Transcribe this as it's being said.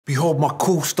Behold my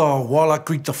cool style while I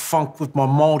greet the funk with my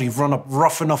Māori. Run up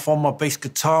rough enough on my bass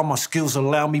guitar. My skills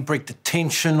allow me break the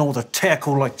tension or the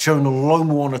tackle like Jonah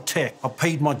Lomu on attack. I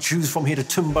paid my dues from here to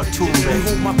Timbuktu.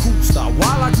 Behold my cool style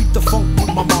while I greet the funk with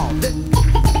my Māori.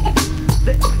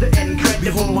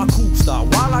 Behold my cool style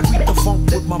while I greet the funk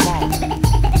with my Māori.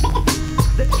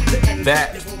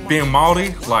 That being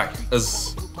Māori, like,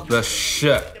 is the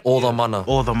shit. All the mana.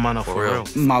 All the mana for real.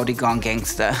 Māori gone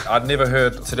gangster. I'd never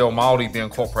heard Te Reo Māori be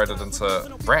incorporated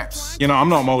into raps. You know, I'm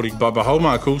not Māori, but Behold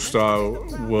My Kool Style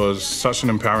was such an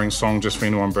empowering song just for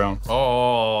anyone brown.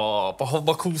 Oh, Behold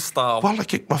My Kool Style. While I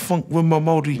kick my funk with my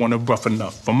Māori. Wanna rough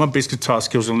enough. On my bass guitar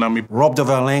skills allow me. Robbed of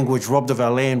our language, robbed of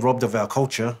our land, robbed of our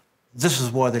culture. This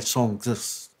is why that song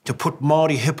exists. To put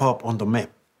Māori hip-hop on the map.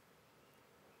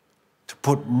 To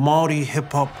put Māori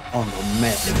hip-hop on the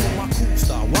map.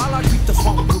 While I keep the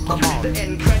funk with my Māori. The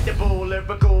incredible,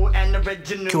 lyrical and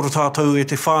original. Kia ora tātou e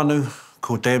te whānau,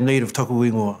 ko Damn Native taku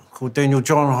ingoa. Ko Daniel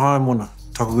John Haimona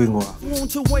taku ingoa. Born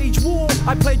to wage war,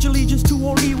 I pledge allegiance to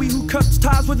all iwi who cuts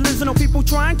ties with listener people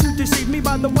trying to deceive me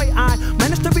by the way I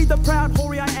managed to be the proud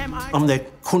hori I am. I'm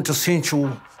that quintessential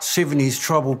 70s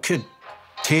troubled kid.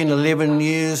 10, 11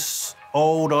 years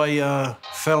old, I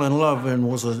fell in love and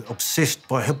was obsessed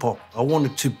by hip-hop. I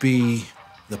wanted to be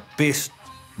the best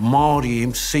Māori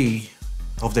MC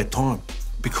of that time.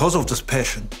 Because of this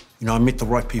passion, you know, I met the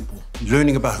right people.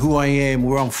 Learning about who I am,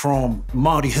 where I'm from,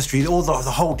 Māori history, all the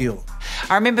whole deal.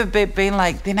 I remember being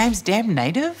like, their name's Damn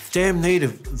Native? Damn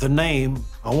Native, the name,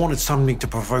 I wanted something to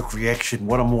provoke reaction,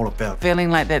 what I'm all about. Feeling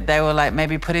like that they were like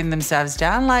maybe putting themselves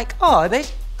down, like, oh,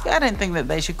 I don't think that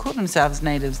they should call themselves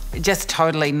natives. Just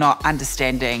totally not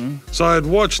understanding. So I had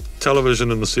watched television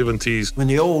in the 70s. When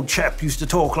the old chap used to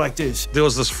talk like this. There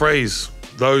was this phrase,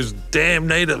 those damn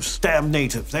natives. Damn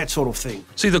natives, that sort of thing.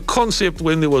 See, the concept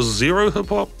when there was zero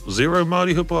hip-hop, zero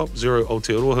Māori hip-hop, zero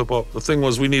Aotearoa hip-hop, the thing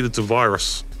was we needed to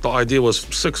virus. The idea was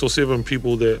 6 or 7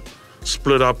 people that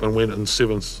split up and went in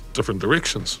 7 different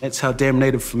directions. That's how Damn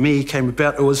Native for me came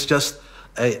about. It was just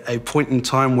a point in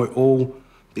time where all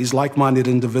these like-minded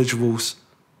individuals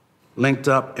linked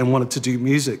up and wanted to do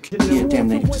music. Yeah, Damn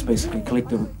Native is basically a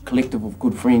collective of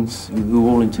good friends who were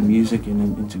all into music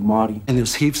and into Māori. And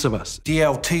there's heaps of us.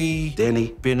 DLT,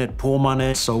 Danny, Bennett, Paul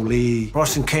Mane, Soli,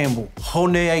 Bryson Campbell,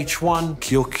 Hone H1,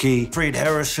 Kioki, Fred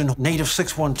Harrison, Native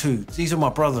 612. These are my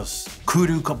brothers.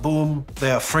 Kuru, Kaboom,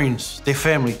 they are friends. They're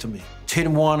family to me. Te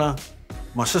Moana,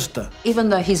 my sister. Even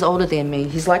though he's older than me,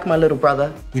 he's like my little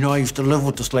brother. You know, I used to live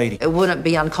with this lady. It wouldn't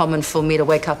be uncommon for me to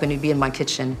wake up and he'd be in my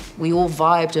kitchen. We all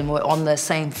vibed and were on the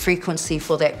same frequency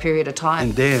for that period of time.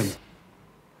 And damn,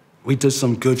 we did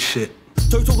some good shit.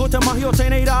 Just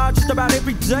about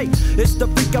every day. It's the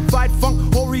freak of fight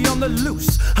funk, hori on the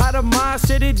loose. How the mind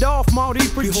set it off, Māori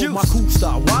produce. Behold my cool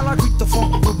style while I greet the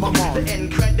funk with my Māori. The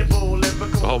incredible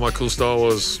lyrical. Behold My Kool Style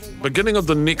was beginning of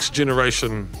the next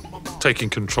generation taking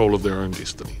control of their own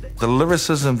destiny. The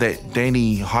lyricism that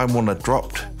Danny Haimona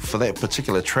dropped for that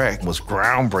particular track was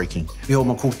groundbreaking. Behold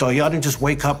My Kool Style. Yeah, I didn't just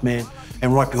wake up, man,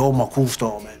 and write Behold My Kool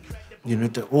Style, man. You know,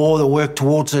 all the work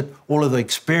towards it, all of the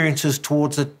experiences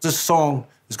towards it. This song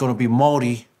is going to be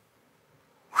Māori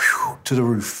to the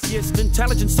roof. Yes,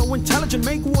 intelligent, so intelligent,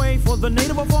 make way for the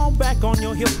native of all back on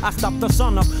your hip. I stop the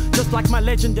sun up, just like my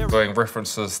legendary. Doing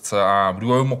references to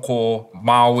Ruomoko,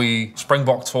 Maui,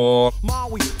 Springbok Tour.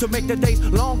 Maui, to make the days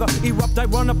longer, erupt, I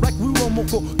run up like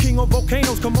Ruomoko, king of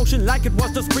volcanoes, commotion like it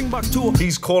was the Springbok Tour.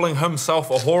 He's calling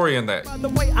himself a hori in that. By the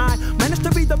way I managed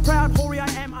to be the proud hori I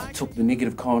am. I took the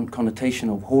negative connotation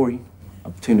of hori,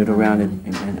 I've turned it around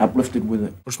and uplifted with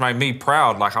it. Which made me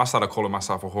proud. Like, I started calling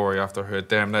myself a hori after I heard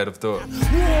Damn Native do it.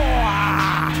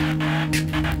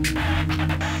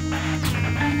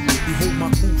 Behold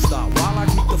my cool style while I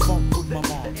keep the funk with my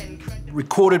mom.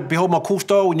 Recorded Behold My Kool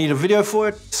Style, we need a video for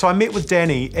it. So I met with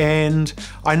Danny and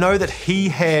I know that he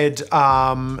had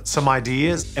some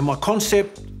ideas. And my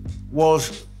concept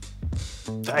was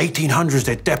the 1800s,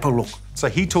 that dapper look. So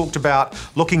he talked about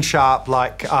looking sharp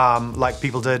like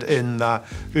people did in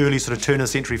early sort of turn of the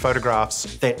century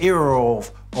photographs. That era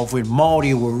of when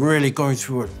Māori were really going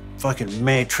through a fucking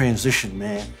mad transition,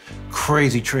 man.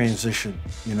 Crazy transition,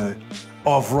 you know.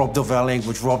 Of robbed of our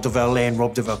language, robbed of our land,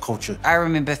 robbed of our culture. I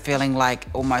remember feeling like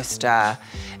almost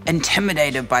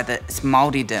intimidated by this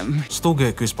Māoridom. Still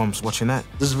get goosebumps watching that.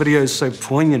 This video is so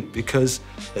poignant because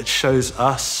it shows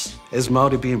us as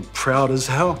Māori being proud as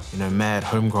hell. You know, mad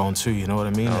homegrown too, you know what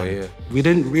I mean? Oh, yeah. We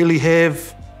didn't really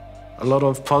have a lot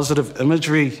of positive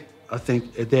imagery I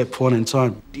think, at that point in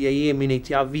time. Damn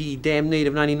Native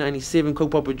 1997,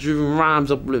 kaupapa driven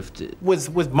rhymes uplifted. With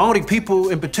Māori people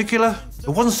in particular, it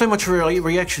wasn't so much a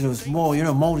reaction, it was more, you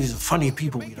know, Māoris are funny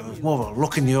people, you know, it's more of a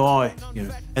look in the eye, you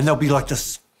know, and they'll be like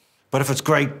this. But if it's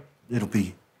great, it'll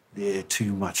be, yeah,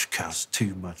 too much, cuz,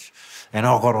 too much. And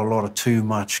I got a lot of too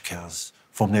much, cuz,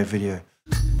 from that video.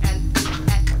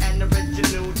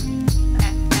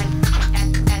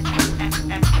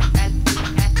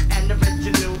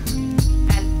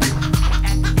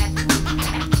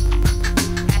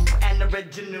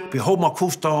 Behold My Kool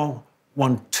Style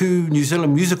won 2 New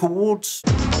Zealand Music Awards.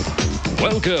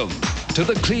 Welcome to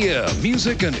the Clear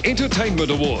Music and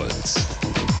Entertainment Awards.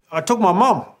 I took my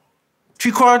mum. She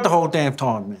cried the whole damn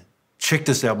time, man. Check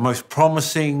this out, most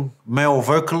promising male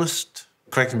vocalist.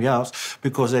 Cracked me out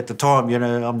because at the time, you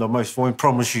know, I'm the most, won't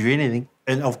promise you anything.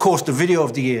 And of course, the video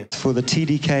of the year. For the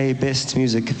TDK Best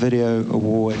Music Video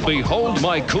Award. Behold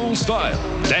My Kool Style,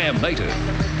 Damn Native.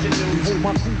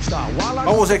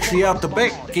 I was actually out the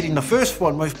back getting the first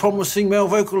one, most promising male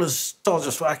vocalist. I was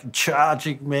just fucking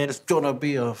charging, man. It's gonna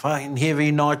be a fucking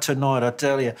heavy night tonight, I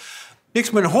tell you.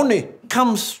 Next minute, Hone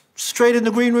comes straight in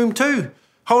the green room too,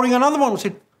 holding another one. I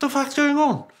said, what the fuck's going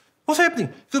on? What's happening?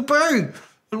 He goes, bro.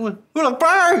 And we're like,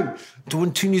 bro. To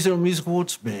win 2 New Zealand Music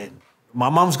Awards, man. My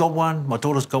mum's got one, my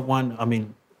daughter's got one. I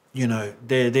mean, you know,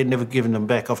 they're never giving them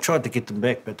back. I've tried to get them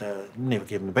back, but never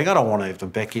giving them back. I don't want to have them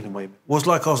back anyway. It was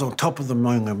like I was on top of the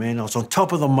moanga, man. I was on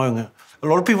top of the moanga. A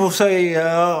lot of people say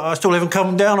I still haven't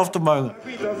come down off the moanga.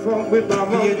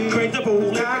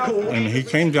 And he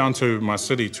came down to my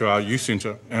city, to our youth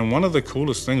centre, and one of the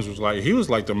coolest things was like, he was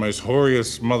like the most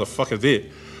horiest motherfucker there.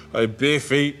 Like bare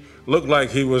feet, looked like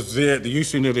he was there at the youth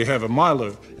centre to have a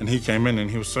Milo. And he came in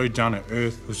and he was so down to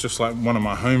earth. It was just like one of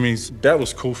my homies. That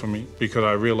was cool for me because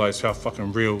I realised how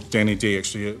fucking real Danny D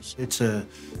actually is. It's a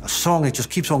song that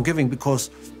just keeps on giving because,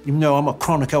 you know, I'm a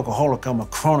chronic alcoholic, I'm a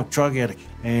chronic drug addict.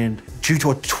 And due to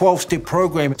a 12-step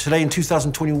program, today in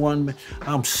 2021,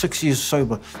 I'm 6 years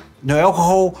sober. No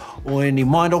alcohol or any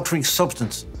mind-altering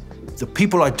substance. The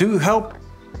people I do help,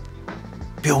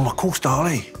 behold my Kool Style,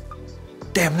 eh?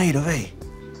 Damn native, eh?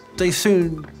 They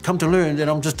soon come to learn that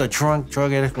I'm just a drunk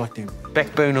drug addict like them.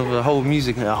 Backbone of the whole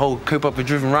music and the whole kaupapa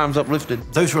driven rhymes uplifted.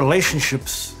 Those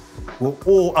relationships were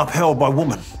all upheld by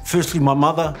women. Firstly, my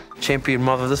mother. Champion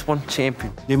mother, this one,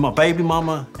 champion. Then my baby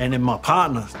mama, and then my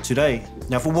partner today.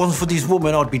 Now, if it wasn't for these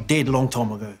women, I'd be dead a long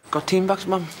time ago. Got $10,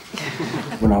 mum?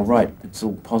 When I write, it's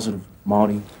all positive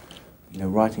Māori, you know,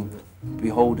 writing.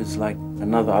 Behold, it's like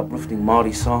another uplifting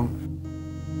Māori song.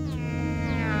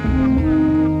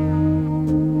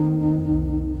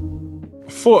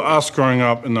 For us growing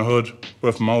up in the hood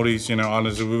with Māoris, you know,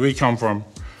 islanders, where we come from,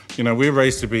 you know, we're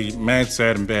raised to be mad,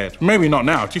 sad and bad. Maybe not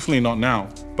now, definitely not now.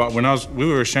 But when we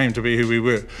were ashamed to be who we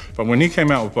were. But when he came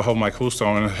out with Behold My Kool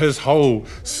Style and his whole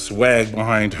swag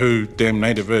behind who Damn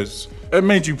Native is, it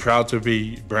made you proud to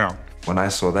be brown. When I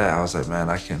saw that, I was like, man,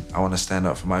 I want to stand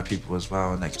up for my people as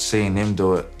well. And like seeing them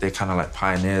do it, they're kind of like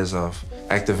pioneers of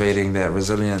activating that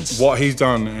resilience. What he's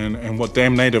done and what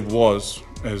Damn Native was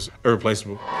is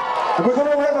irreplaceable. We're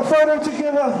going to have a photo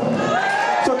together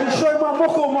so I can show my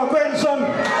moko, my grandson,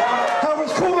 how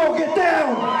his kumo get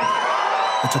down.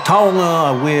 It's a taonga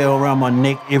I wear around my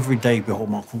neck every day, Behold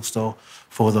My Kool Style,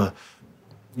 for the,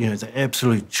 you know, the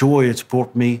absolute joy it's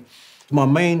brought me. My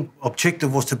main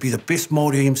objective was to be the best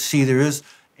Māori MC there is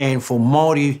and for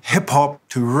Māori hip-hop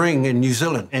to ring in New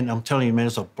Zealand. And I'm telling you, man,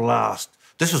 it's a blast.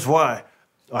 This is why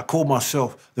I call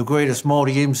myself the greatest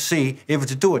Māori MC ever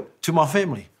to do it, to my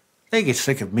family. They get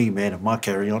sick of me, man, and my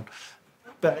carry-on.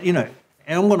 But, you know,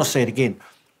 and I'm going to say it again,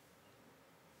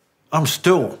 I'm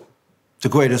still the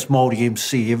greatest Māori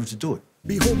MC ever to do it.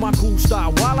 Behold my Kool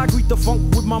Style while I greet the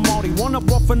funk with my Māori. One up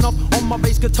rough enough on my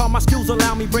bass guitar. My skills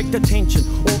allow me break the tension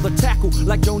or the tackle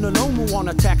like Jonah Lomu on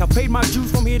attack. I paid my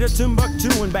dues from here to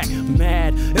Timbuktu and back.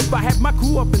 Mad if I have my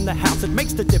crew up in the house, it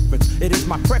makes the difference. It is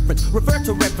my preference. Revert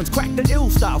to reference, crack the ill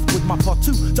styles with my part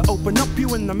 2 to open up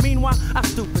you. In the meanwhile, I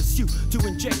still pursue to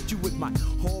inject you with my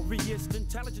horiest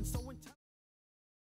intelligence. So